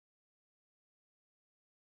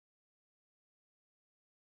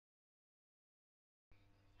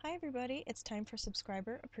Hi everybody, it's time for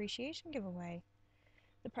subscriber appreciation giveaway.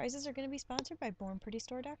 The prizes are going to be sponsored by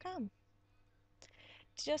bornprettystore.com.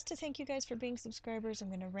 Just to thank you guys for being subscribers, I'm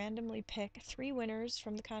going to randomly pick 3 winners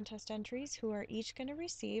from the contest entries who are each going to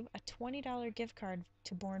receive a $20 gift card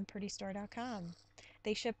to bornprettystore.com.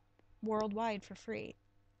 They ship worldwide for free.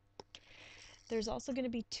 There's also going to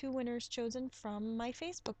be 2 winners chosen from my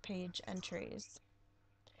Facebook page entries.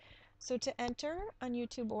 So to enter on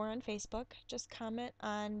YouTube or on Facebook, just comment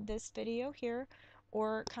on this video here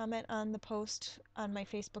or comment on the post on my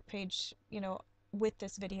Facebook page, with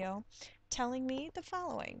this video, telling me the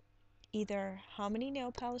following. Either how many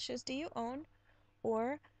nail polishes do you own,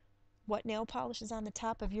 or what nail polish is on the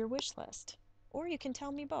top of your wish list. Or you can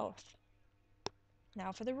tell me both.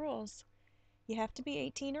 Now for the rules. You have to be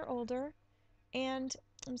 18 or older, and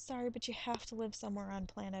I'm sorry, but you have to live somewhere on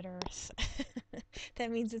planet Earth.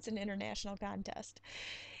 That means it's an international contest.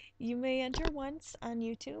 You may enter once on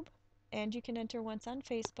YouTube, and you can enter once on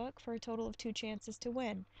Facebook for a total of 2 chances to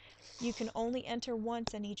win. You can only enter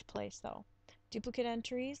once in each place, though. Duplicate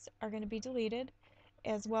entries are going to be deleted,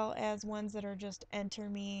 as well as ones that are just enter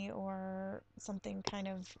me or something kind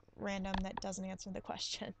of random that doesn't answer the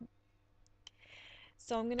question.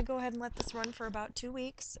 So I'm going to go ahead and let this run for about 2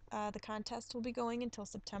 weeks. The contest will be going until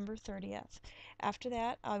September 30th. After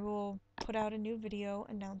that, I will put out a new video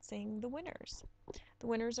announcing the winners. The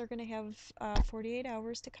winners are going to have 48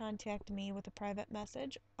 hours to contact me with a private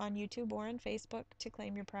message on YouTube or on Facebook to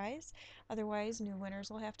claim your prize. Otherwise, new winners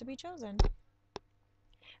will have to be chosen.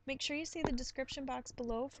 Make sure you see the description box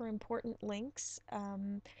below for important links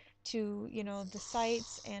to the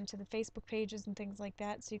sites and to the Facebook pages and things like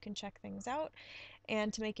that, so you can check things out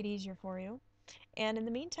and to make it easier for you. And in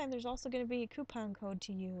the meantime, there's also going to be a coupon code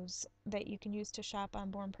to use that you can use to shop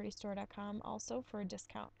on bornprettystore.com also for a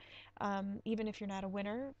discount. Even if you're not a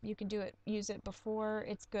winner, you can use it before.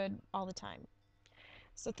 It's good all the time.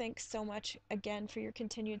 So thanks so much again for your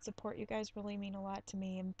continued support. You guys really mean a lot to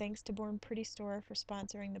me. And thanks to Born Pretty Store for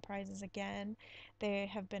sponsoring the prizes again. They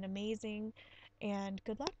have been amazing. And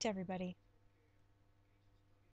good luck to everybody.